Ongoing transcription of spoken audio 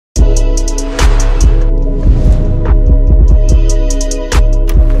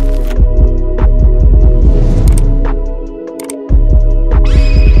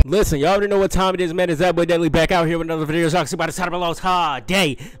Listen, y'all already know what time it is, man. It's that boy Deadly back out here with another video. Talking about the side of a lost hard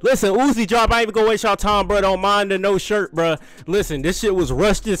day. Listen, Uzi drop. I ain't even gonna waste y'all time, bro. Don't mind the no shirt, bro. Listen, this shit was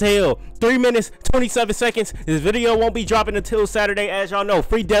rushed as hell. 3 minutes, 27 seconds. This video won't be dropping until Saturday, as y'all know.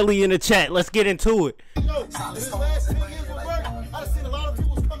 Free Deadly in the chat. Let's get into it. Yo, this last 10 years with work, I done seen a lot of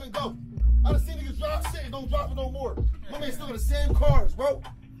people come and go. I done seen niggas drop shit and don't drop it no more. My man still got the same cars, bro.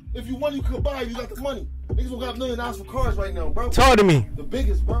 If you want, you could buy. You got the money. Niggas don't got $1 million for cars right now, bro. Talk to me. The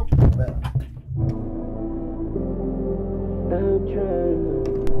biggest, bro.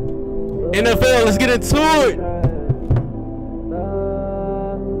 NFL, let's get into it.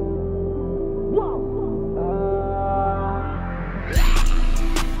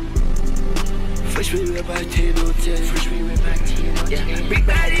 Fresh we rip out 10 on 10. Fresh we rip out 10 on 10. Big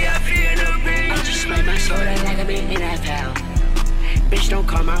body, I feel no pain. I just made my soul like I'm in NFL. Bitch, don't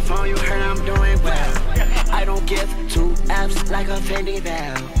call my phone, you heard I'm doing well. I don't give 2 F's like a Fendi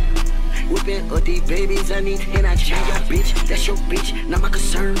bell. Whipping up these babies, I need and I change your bitch. That's your bitch, not my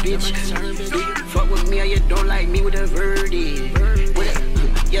concern, bitch. Fuck with me or you don't like me with a verdict.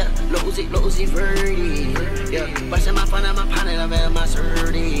 Yeah, Lil Uzi Vert. Yeah, bustin' my fun and my pocket, I'm at my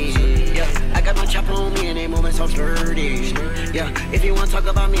 30. Yeah, I got my chopper on me and they moving so sturdy. Yeah, if you wanna talk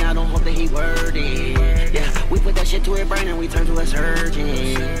about me, I don't hope that he wordy. Yeah, we put that shit to a brain and we turn to a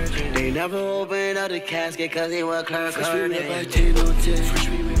surgeon. They never opened up the casket cause they were clear. Fresh we rip out 10 on 10. Fresh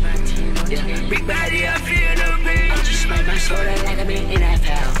we rip out 10 on 10. Yeah, big body, I feel no pain. I just made my soul like I'm in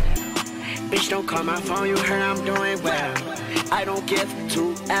NFL. Bitch, don't call my phone, you heard I'm doing well. I don't give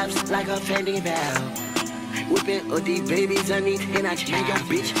 2 F's like a Fendi bell. Whipping up these babies, I need and I change your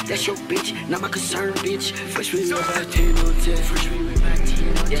bitch. That's your bitch, not my concern, bitch. Fresh we rip out 10 on 10. Fresh we rip out 10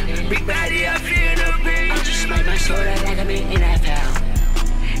 on 10. Yeah, big body, I feel no pain. I just made my soul like I'm in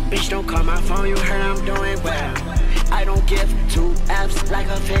NFL. Bitch, don't call my phone, you heard I'm doing well. I don't give 2 F's like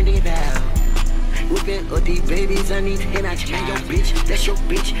a Fendi bell. Whipping up these babies, I need and I change your bitch. That's your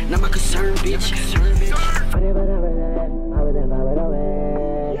bitch, not my concern, bitch.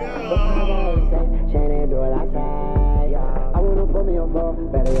 I wanna put me on more,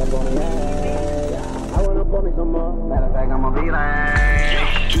 better yet for me. I wanna put me some more, matter of fact, I'ma be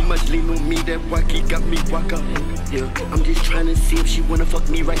like. Too much lean on me, that wacky got me walk up. Yeah, I'm just trying to see if she wanna fuck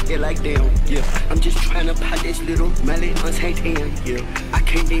me right there like damn. Yeah, I'm just trying to pop this little melly untamed hand. Yeah, I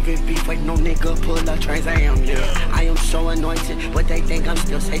can't even be fighting no nigga, pull up Trans Am. Yeah, I am so anointed, but they think I'm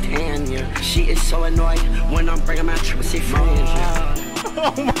still Satan. Yeah, she is so annoyed when I'm bringing my triple C friends. Yeah.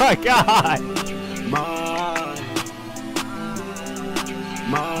 Oh my God.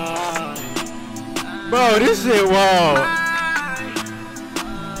 Bro, this shit wow.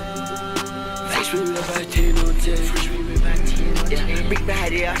 Fresh we rip out 10 on 10. Fresh we rip out 10 on 10. Yeah, big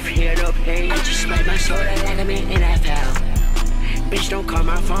body, I feel no pain. I just made my soul like I'm in NFL. Bitch, don't call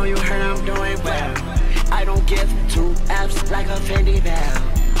my phone, you heard I'm doing well. I don't give 2 F's like a Fendi bell.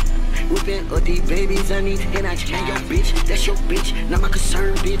 Whipping up these babies, I need and I change your bitch. That's your bitch, not my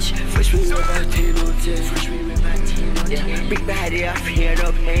concern, bitch. Fresh we rip out 10 on 10. Fresh we rip out 10 on 10. Yeah, big body, I feel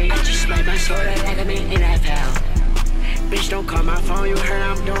no pain. I just made my soul like I'm in NFL. Bitch, don't call my phone, you heard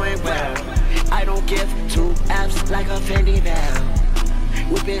I'm doing well. I don't give 2 F's like a Fendi bell.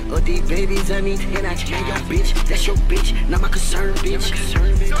 Whipping up these babies, I need and I change your bitch. That's your bitch, not my concern, bitch.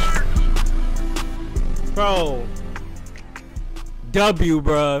 Bro. W,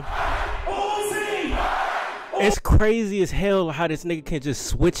 bro. It's crazy as hell how this nigga can just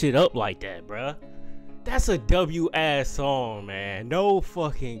switch it up like that, bruh. That's a W ass song, man. No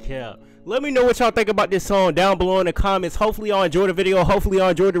fucking cap. Let me know what y'all think about this song down below in the comments. Hopefully y'all enjoyed the video. Hopefully y'all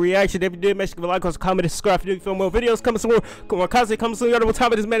enjoyed the reaction. If you did, make sure to give a like, comment, and subscribe if you feel more videos coming soon. Come on, content coming soon. Y'all know what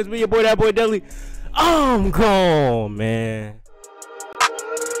time it is, man. It's me, your boy, that boy Deadly. I'm gone, man.